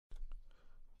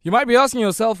You might be asking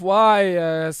yourself why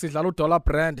sidlala dollar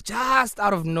brand just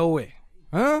out of nowhere.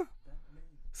 Huh?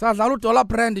 Sidlala dollar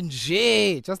brand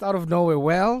nje just out of nowhere.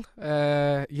 Well,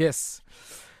 yes.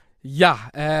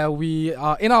 Yeah, we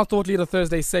are in our Thought Leader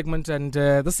Thursday segment, and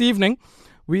this evening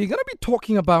we're going to be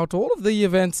talking about all of the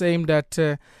events aimed at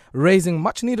raising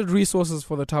much needed resources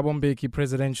for the Thabo Mbeki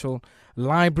Presidential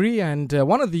Library, and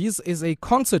one of these is a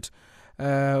concert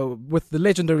with the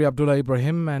legendary Abdullah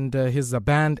Ibrahim and his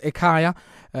band Ekaya,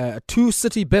 a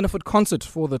two-city benefit concert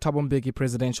for the Thabo Mbeki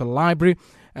Presidential Library.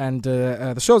 And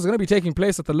the show is going to be taking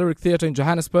place at the Lyric Theatre in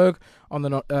Johannesburg on the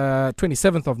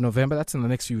 27th of November. That's in the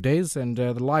next few days. And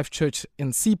the Life Church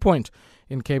in Sea Point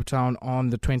in Cape Town on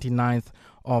the 29th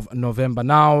of November.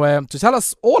 Now, to tell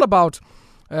us all about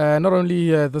not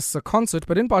only this concert,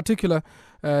 but in particular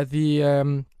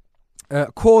the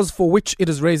cause for which it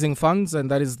is raising funds, and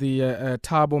that is the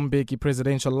Thabo Mbeki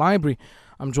Presidential Library.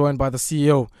 I'm joined by the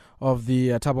CEO of the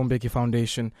Thabo Mbeki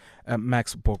Foundation,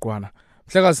 Max Boqwana.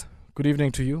 Mhlekazi, good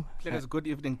evening to you. Mhlekazi, good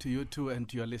evening to you too and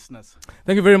to your listeners.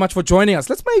 Thank you very much for joining us.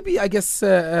 Let's maybe, I guess,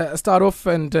 start off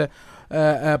and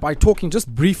by talking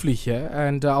just briefly here,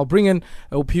 and I'll bring in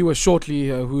Upiwa shortly,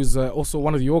 who's also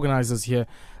one of the organizers here.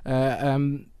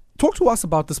 Talk to us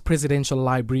about this presidential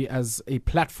library as a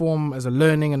platform, as a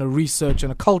learning and a research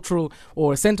and a cultural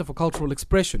or a center for cultural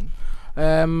expression.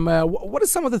 What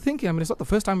is some of the thinking? I mean, it's not the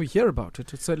first time we hear about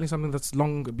it. It's certainly something that's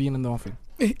long been in the offing.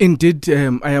 Indeed,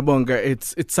 Ayabonga,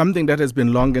 it's something that has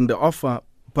been long in the offer.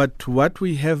 But what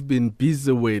we have been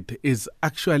busy with is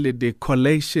actually the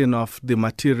collation of the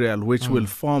material which will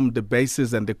form the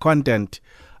basis and the content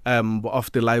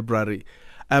of the library.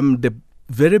 The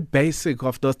very basic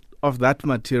of that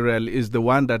material is the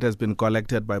one that has been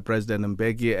collected by President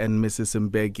Mbeki and Mrs.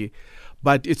 Mbeki.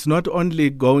 But it's not only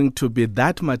going to be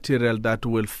that material that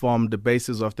will form the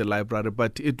basis of the library,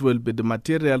 but it will be the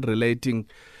material relating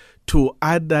to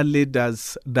other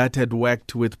leaders that had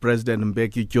worked with President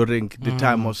Mbeki during the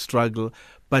time of struggle.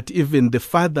 But even the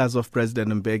fathers of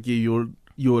President Mbeki,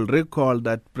 you will recall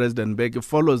that President Mbeki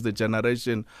follows the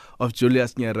generation of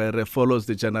Julius Nyerere, follows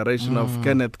the generation of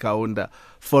Kenneth Kaunda,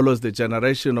 follows the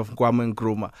generation of Kwame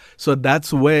Nkrumah. So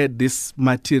that's where this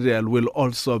material will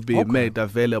also be made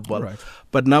available. Right.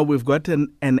 But now we've got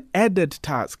an added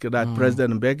task that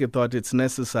President Mbeki thought it's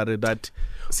necessary that...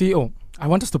 CEO, I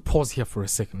want us to pause here for a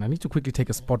second. I need to quickly take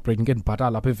a spot break and get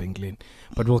Badal up England,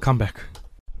 but we'll come back.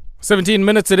 17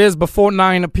 minutes it is before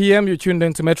 9 p.m. You're tuned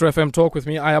in to Metro FM Talk with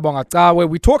me, Ayabonga, where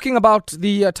we're talking about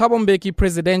the Thabo Mbeki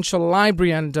Presidential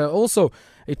Library and also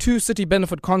a two-city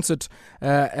benefit concert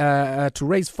to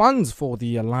raise funds for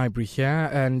the library here.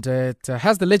 And it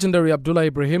has the legendary Abdullah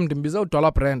Ibrahim Dimbizo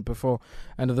Dollar Brand before,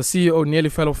 and the CEO nearly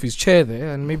fell off his chair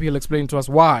there, and maybe he'll explain to us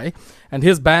why. And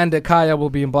his band, Ekaya,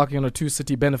 will be embarking on a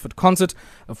two-city benefit concert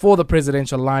for the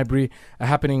Presidential Library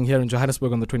happening here in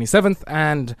Johannesburg on the 27th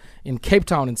and in Cape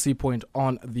Town in Sea Point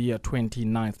on the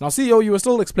 29th. Now, CEO, you were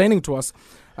still explaining to us,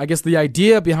 I guess, the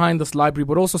idea behind this library,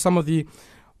 but also some of the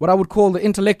what I would call the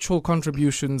intellectual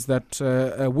contributions that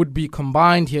would be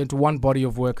combined here into one body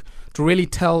of work to really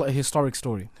tell a historic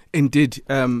story. Indeed,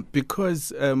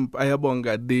 because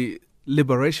Ayabonga, the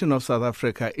liberation of South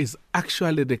Africa is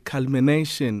actually the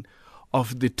culmination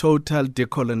of the total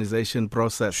decolonization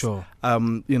process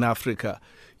in Africa.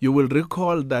 You will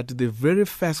recall that the very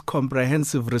first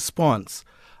comprehensive response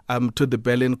to the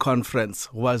Berlin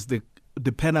Conference was the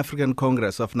Pan-African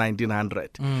Congress of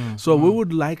 1900. So we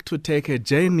would like to take a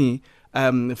journey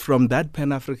from that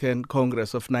Pan-African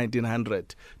Congress of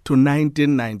 1900 to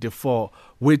 1994,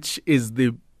 which is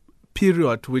the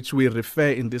period which we refer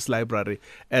in this library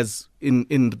as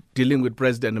in dealing with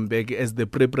President Mbeki as the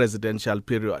pre-presidential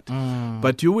period.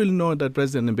 But you will know that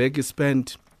President Mbeki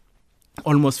spent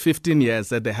almost 15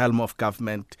 years at the helm of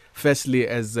government, firstly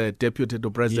as deputy to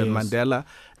President Mandela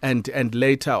and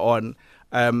later on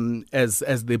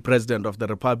as the president of the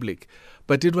republic.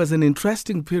 But it was an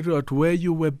interesting period where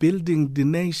you were building the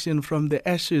nation from the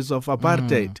ashes of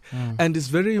apartheid. And it's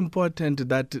very important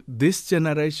that this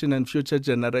generation and future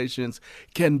generations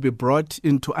can be brought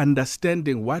into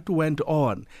understanding what went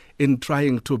on in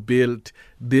trying to build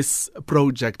this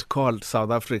project called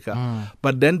South Africa.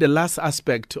 But then the last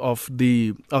aspect of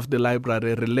the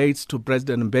library relates to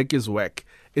President Mbeki's work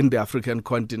in the African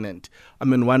continent. I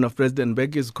mean, one of President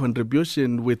Mbeki's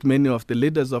contribution with many of the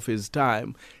leaders of his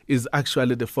time is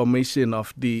actually the formation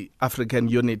of the African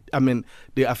Union,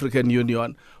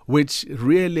 which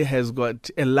really has got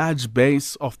a large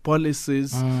base of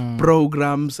policies,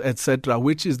 programs, etc.,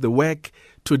 which is the work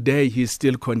today he's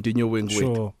still continuing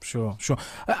with. Sure.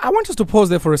 I want us to pause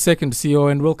there for a second,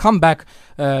 CEO, and we'll come back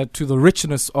to the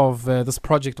richness of this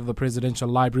project of the Presidential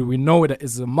Library. We know it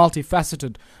is a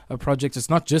multifaceted project. It's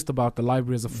not just about the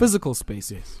library as a physical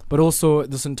space, but also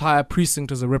this entire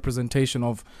precinct as a representation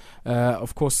of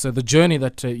course, the journey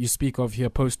that you speak of here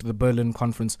post the Berlin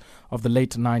Conference of the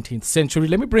late 19th century.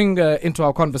 Let me bring into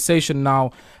our conversation now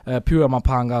Piwa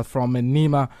Mapanga from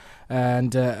NEMA.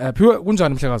 And Piwa,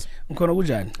 kunjani mhlekazi?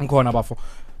 Ngikhona bafo.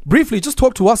 Briefly, just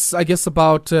talk to us, I guess,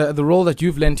 about the role that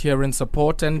you've lent here in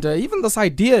support, and even this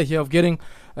idea here of getting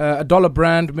a dollar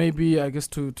brand, maybe, I guess,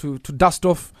 to dust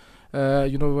off,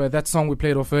 that song we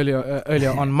played off earlier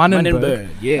on Mannenberg,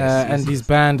 and his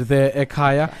band there,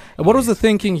 Ekhaya. What was the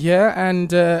thinking here?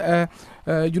 And how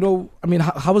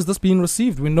has this been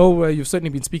received? We know you've certainly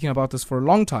been speaking about this for a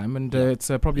long time, and it's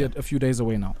probably a few days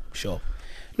away now. Sure.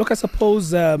 Look, I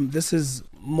suppose this is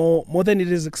more than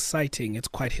it is exciting. It's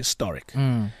quite historic.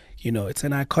 It's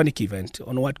an iconic event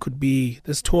on what could be,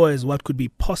 this tour is what could be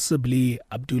possibly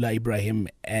Abdullah Ibrahim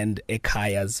and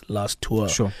Ekhaya's last tour.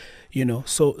 Sure.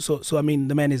 So I mean,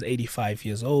 the man is 85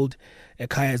 years old.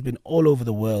 Ekhaya has been all over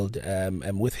the world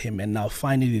with him, and now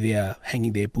finally they are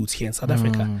hanging their boots here in South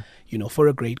Africa, for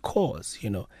a great cause,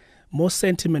 More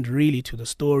sentiment really to the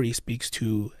story speaks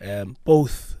to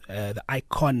both the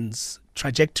icons'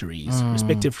 trajectories,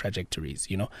 respective trajectories.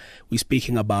 We're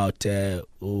speaking about Thabo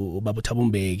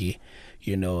Mbeki,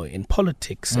 in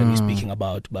politics, and we're speaking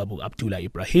about Babu Abdullah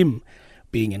Ibrahim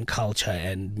being in culture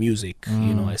and music,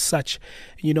 as such.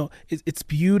 It's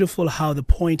beautiful how the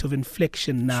point of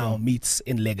inflection now meets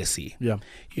in legacy,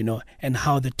 and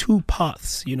how the two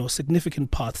paths,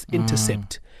 significant paths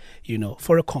intercept,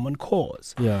 for a common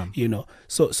cause.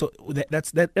 So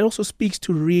that also speaks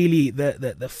to really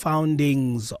the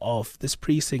foundings of this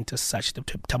precinct as such, the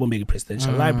Thabo Mbeki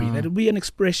Presidential Library, that it will be an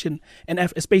expression and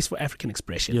a space for African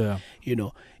expression,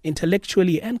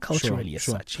 intellectually and culturally as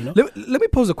such. Let me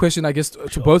pose a question, I guess,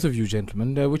 to both of you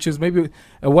gentlemen, which is maybe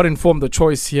what informed the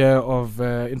choice here of,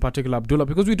 in particular, Abdullah,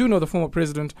 because we do know the former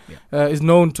president is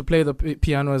known to play the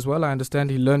piano as well. I understand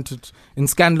he learned it in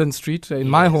Scanlon Street, in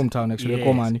my hometown, actually,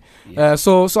 Komani.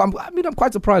 So I'm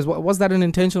quite surprised. Was that an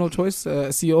intentional choice,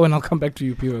 CEO? And I'll come back to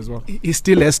you, Pio, as well. He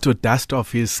still has to dust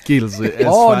off his skills as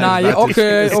far as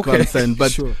that is concerned.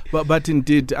 But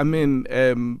indeed, I mean,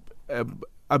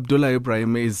 Abdullah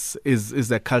Ibrahim is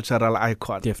a cultural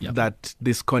icon that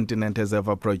this continent has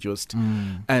ever produced.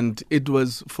 And it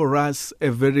was, for us,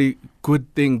 a very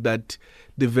good thing that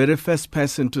the very first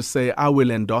person to say, I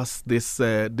will endorse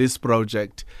this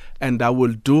project, and I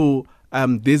will do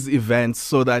these events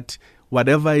so that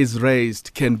whatever is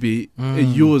raised can be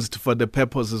used for the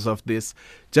purposes of this,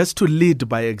 just to lead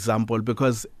by example,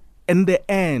 because in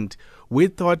the end, we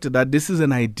thought that this is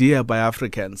an idea by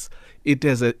Africans.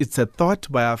 It's a thought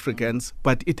by Africans,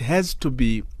 but it has to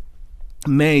be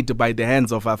made by the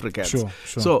hands of Africans. Sure.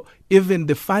 So even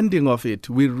the funding of it,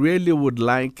 we really would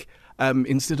like,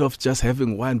 instead of just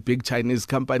having one big Chinese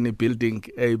company building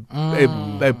a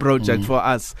project for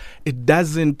us, it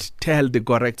doesn't tell the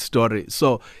correct story.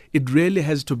 So it really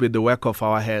has to be the work of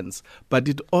our hands. But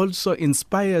it also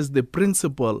inspires the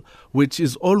principle, which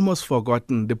is almost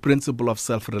forgotten, the principle of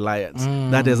self-reliance.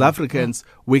 That as Africans,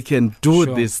 we can do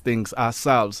these things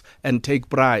ourselves and take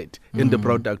pride in the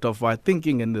product of our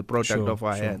thinking and the product of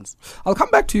our hands. I'll come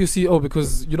back to you, CEO,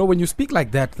 because, when you speak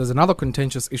like that, there's another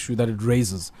contentious issue that it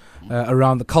raises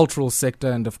around the cultural sector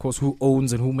and, of course, who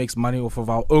owns and who makes money off of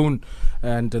our own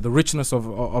and the richness of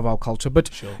our culture. But,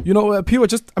 Pio,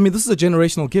 this is a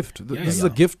generational gift. This is a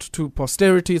gift to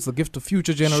posterity. It's a gift to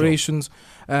future generations.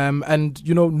 And,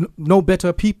 no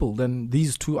better people than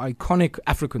these two iconic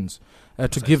Africans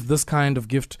to give this kind of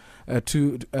gift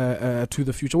to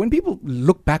the future. When people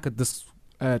look back at this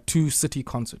two-city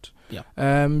concert,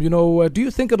 do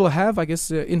you think it'll have, I guess,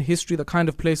 in history, the kind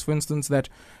of place, for instance, that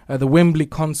the Wembley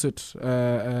concert,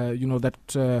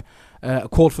 that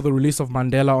called for the release of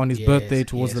Mandela on his birthday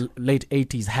towards the late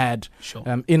 80s had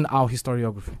in our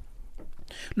historiography?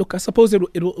 Look, I suppose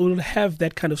it will have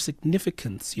that kind of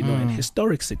significance, and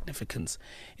historic significance,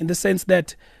 in the sense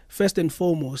that first and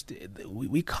foremost,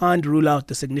 we can't rule out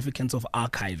the significance of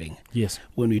archiving. Yes.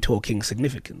 When we're talking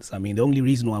significance, I mean, the only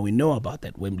reason why we know about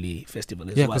that Wembley Festival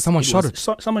is because someone shot it.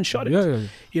 Someone shot it. Yeah.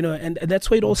 You know, and that's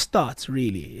where it all starts.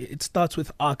 Really, it starts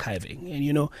with archiving,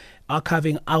 and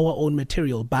archiving our own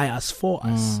material by us for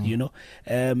us.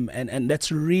 And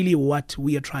that's really what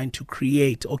we are trying to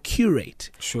create or curate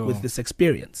with this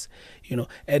experience.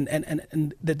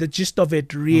 And the gist of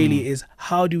it really is,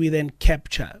 how do we then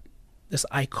capture this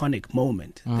iconic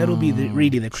moment? That'll be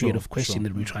really the creative question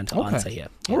that we're trying to answer here.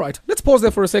 All right. Let's pause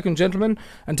there for a second, gentlemen,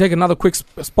 and take another quick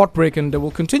spot break, and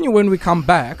we'll continue when we come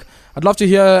back. I'd love to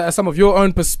hear some of your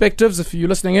own perspectives. If you're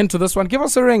listening into this one, give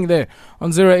us a ring there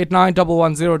on 089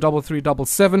 110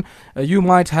 3377. You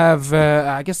might have,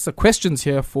 questions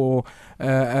here for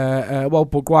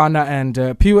Boqwana and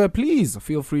Piwe. Please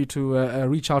feel free to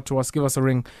reach out to us, give us a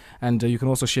ring, and you can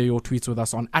also share your tweets with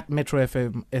us on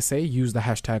 @MetroFMSA. Use the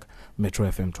hashtag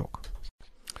MetroFMTalk.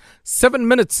 7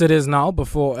 minutes it is now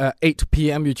before 8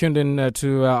 p.m. You tuned in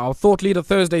to our Thought Leader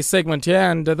Thursday segment here,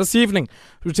 and this evening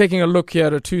we're taking a look here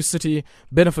at a two-city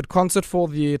benefit concert for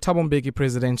the Thabo Mbeki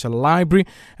Presidential Library,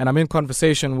 and I'm in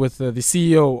conversation with the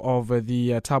CEO of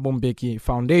the Thabo Mbeki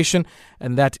Foundation,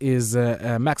 and that is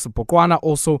Max Boqwana,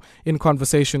 also in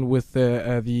conversation with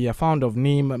the founder of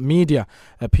Neem Media,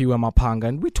 Piwe Mapanga,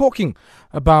 and we're talking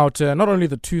about not only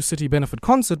the two-city benefit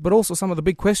concert, but also some of the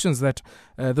big questions that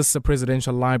this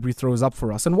presidential library throws up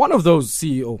for us. And one of those,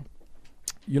 CEO,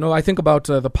 I think about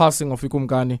the passing of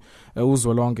Ikumgani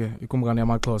Uzwelonke, Ikumgani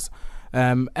Amaklos,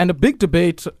 and a big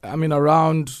debate,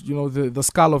 around, the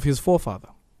skull of his forefather,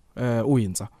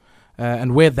 Uyinza,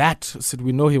 and where that said,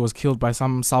 we know he was killed by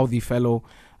some Saudi fellow,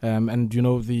 and,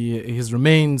 his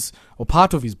remains, or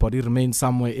part of his body, remains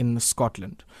somewhere in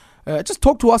Scotland. Just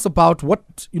talk to us about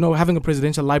what, having a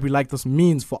presidential library like this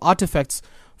means for artifacts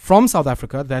from South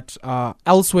Africa that are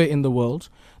elsewhere in the world,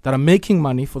 that are making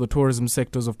money for the tourism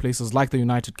sectors of places like the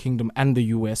United Kingdom and the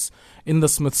US, in the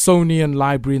Smithsonian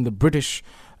Library, in the British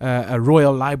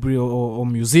Royal Library or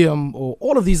Museum, or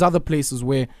all of these other places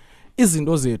where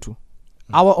izinto zethu,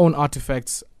 our own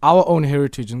artifacts, our own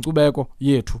heritage, inkcubeko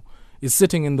yethu, is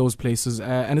sitting in those places.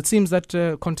 And it seems that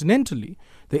continentally,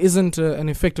 there isn't an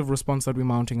effective response that we're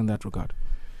mounting in that regard.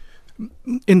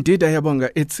 Indeed,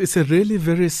 Ayabonga, it's a really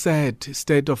very sad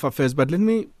state of affairs. But let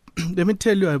me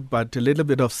tell you about a little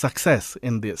bit of success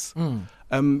in this.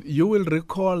 You will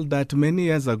recall that many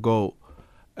years ago,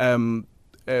 President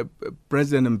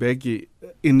Mbeki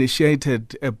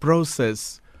initiated a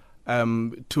process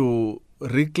to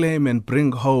reclaim and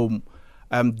bring home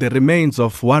the remains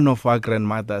of one of our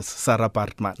grandmothers, Sarah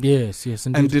Bartman. Yes,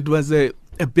 indeed. And it was a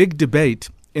big debate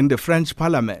in the French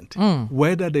Parliament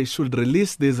whether they should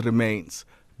release these remains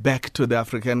back to the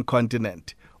African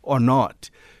continent or not.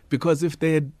 Because if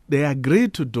they agree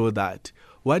to do that,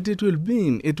 what it will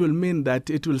mean that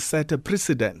it will set a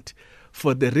precedent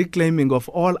for the reclaiming of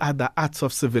all other arts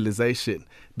of civilization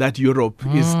that Europe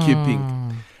is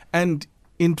keeping. And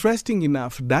interesting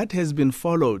enough, that has been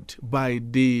followed by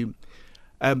the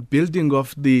building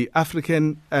of the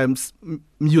African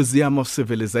Museum of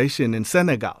Civilization in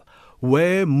Senegal,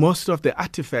 where most of the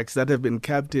artifacts that have been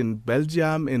kept in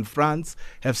Belgium, in France,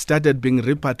 have started being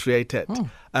repatriated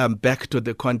back to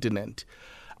the continent.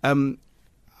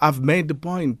 I've made the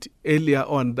point earlier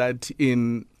on that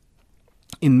in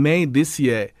May this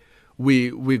year,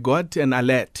 we got an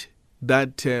alert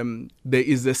that there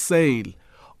is a sale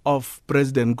of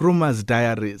President Nkrumah's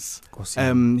diaries,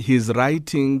 his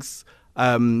writings,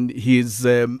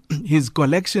 his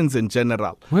collections in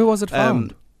general. Where was it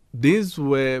found? These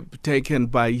were taken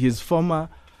by his former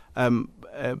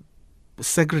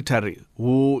secretary,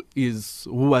 who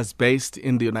was based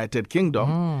in the United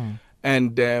Kingdom.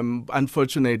 And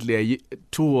unfortunately,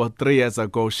 2 or 3 years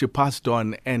ago, she passed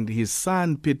on, and his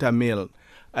son, Peter Mill,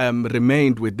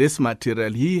 remained with this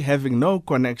material. He, having no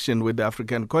connection with the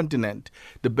African continent,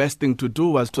 the best thing to do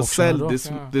was to sell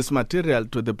this material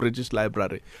to the British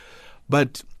Library.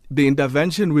 But the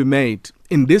intervention we made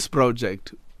in this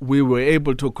project, we were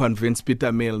able to convince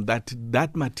Peter Mill that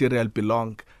that material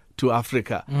belonged to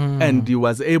Africa, and he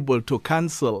was able to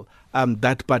cancel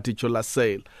that particular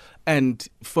sale. And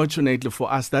fortunately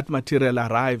for us, that material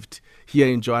arrived here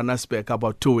in Johannesburg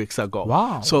about 2 weeks ago.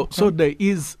 Wow. So there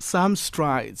is some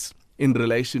strides in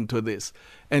relation to this.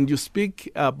 And you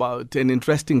speak about an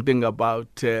interesting thing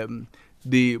about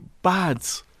the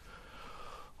birds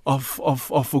of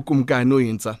Ukumkani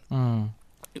Uyinza.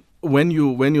 When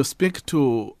you speak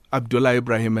to Abdullah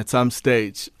Ibrahim at some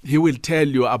stage, he will tell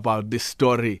you about the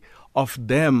story of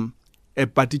them, a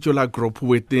particular group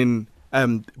within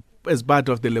as part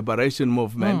of the liberation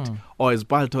movement or as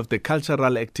part of the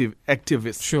cultural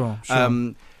activists. Sure.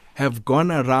 Have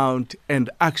gone around and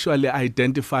actually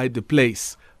identified the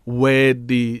place where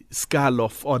the skull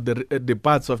of or the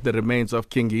parts of the remains of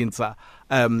King Insa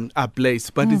are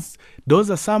placed. But those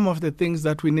are some of the things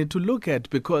that we need to look at,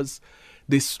 because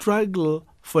the struggle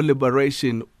for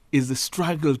liberation is a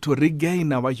struggle to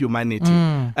regain our humanity,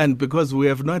 and because we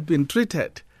have not been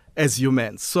treated as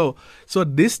humans. So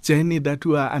this journey that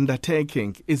we are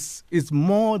undertaking is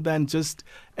more than just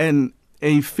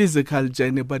a physical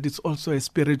journey, but it's also a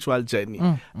spiritual journey.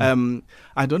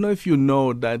 I don't know if you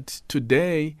know that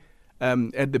today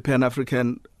at the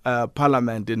Pan-African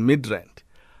Parliament in Midrand,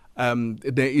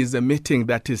 there is a meeting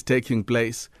that is taking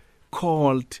place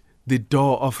called the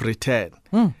Door of Return.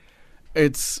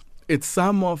 It's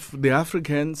some of the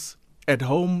Africans at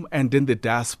home and in the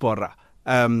diaspora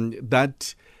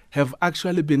that have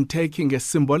actually been taking a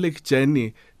symbolic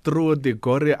journey through the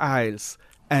Gore Isles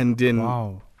and in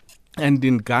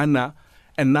Ghana,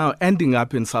 and now ending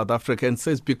up in South Africa, and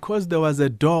says because there was a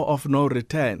door of no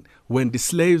return when the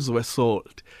slaves were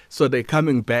sold, so they're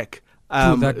coming back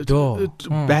to that door.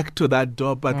 Back to that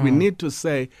door, but we need to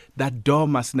say that door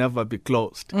must never be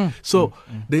closed. So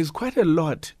there's quite a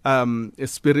lot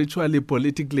spiritually,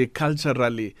 politically,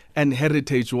 culturally, and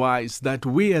heritage-wise that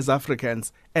we as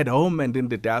Africans at home and in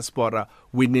the diaspora,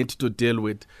 we need to deal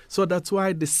with. So that's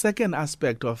why the second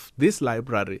aspect of this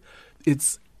library,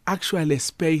 it's actually a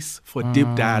space for deep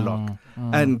dialogue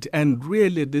and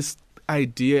really this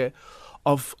idea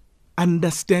of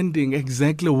understanding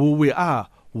exactly who we are,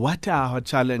 what are our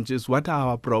challenges, what are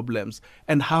our problems,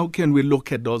 and how can we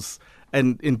look at those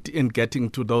and in getting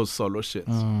to those solutions.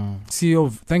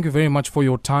 CEO, thank you very much for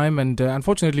your time, and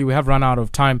unfortunately we have run out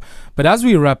of time, but as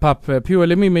we wrap up, Pure,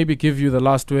 let me maybe give you the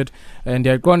last word, and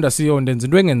ndiyayiqonda CEO ndenza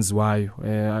into engenziwayo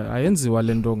ayenziwa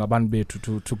lento ngabantu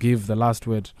bethu to give the last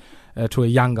word to a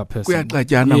younger person.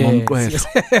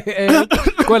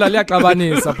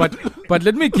 But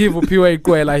let me give Upiwe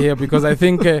Ikwela here, because I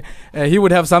think he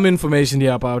would have some information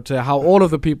here about how all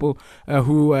of the people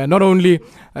who not only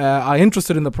are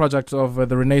interested in the project of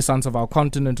the renaissance of our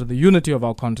continent or the unity of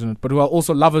our continent, but who are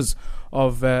also lovers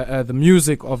of the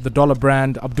music of the dollar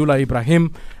brand, Abdullah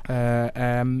Ibrahim.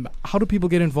 How do people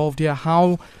get involved here?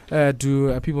 How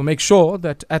do people make sure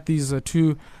that at these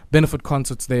two benefit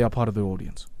concerts they are part of the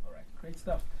audience? Great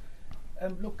stuff.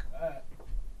 Look,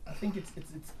 I think it's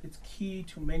key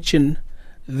to mention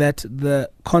that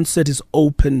the concert is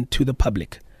open to the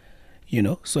public,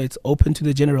 so it's open to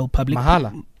the general public.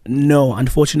 Mahala? No,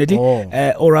 unfortunately,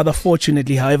 or rather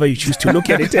fortunately, however you choose to look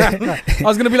at it. I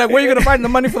was going to be like, where are you going to find the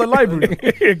money for the library?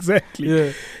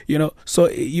 Exactly. Yeah. So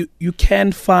you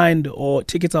can find, or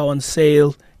tickets are on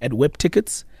sale at Web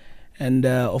Tickets. And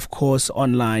of course,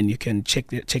 online you can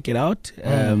check it out.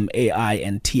 AI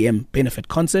and TM Benefit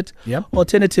Concert. Yep.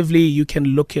 Alternatively, you can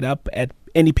look it up at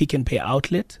any Pick and Pay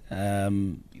outlet.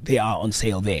 They are on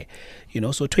sale there.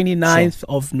 So 29th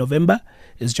of November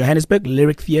is Johannesburg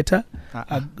Lyric Theatre.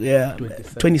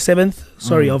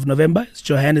 27th, of November is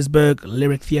Johannesburg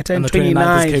Lyric Theatre, and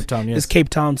 29th is Cape Town. Yes. Is Cape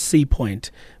Town Sea Point.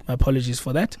 My apologies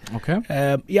for that. Okay.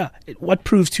 What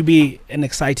proves to be an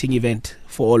exciting event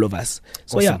for all of us.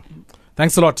 So awesome.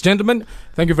 Thanks a lot, gentlemen.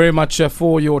 Thank you very much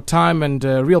for your time, and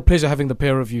real pleasure having the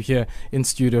pair of you here in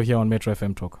studio here on Metro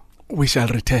FM Talk. We shall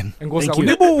return. Thank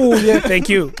you. Thank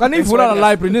you. Thank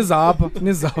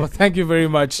you very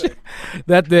much.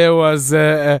 That there was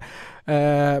Max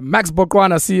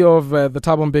Boqwana, CEO of the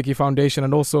Thabo Mbeki Foundation,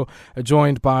 and also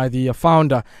joined by the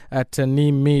founder at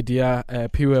Neem Media,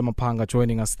 Piwe Mapanga,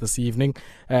 joining us this evening.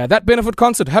 That benefit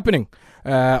concert happening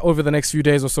over the next few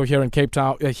days or so here in Cape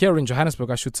Town, here in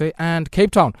Johannesburg, I should say, and Cape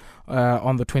Town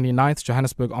on the 29th,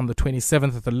 Johannesburg on the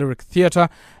 27th at the Lyric Theatre,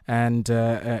 and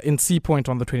in Sea Point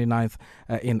on the 29th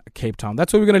in Cape Town.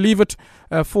 That's where we're going to leave it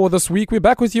for this week. We're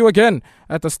back with you again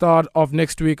at the start of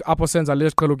next week. Apho senza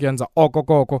leqhelo kuyenza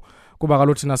okokoko kuba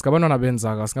kaloku thina singabantwana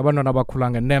benzaka, singabantwana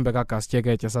abakhula ngenembe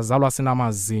kaGasityeketyhe, sazalwa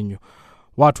sinamazinyo.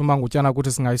 Wathi umangutyana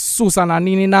ukuthi singayisusa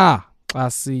nanini na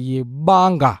xa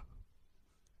siyibanga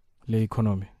le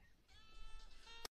economy.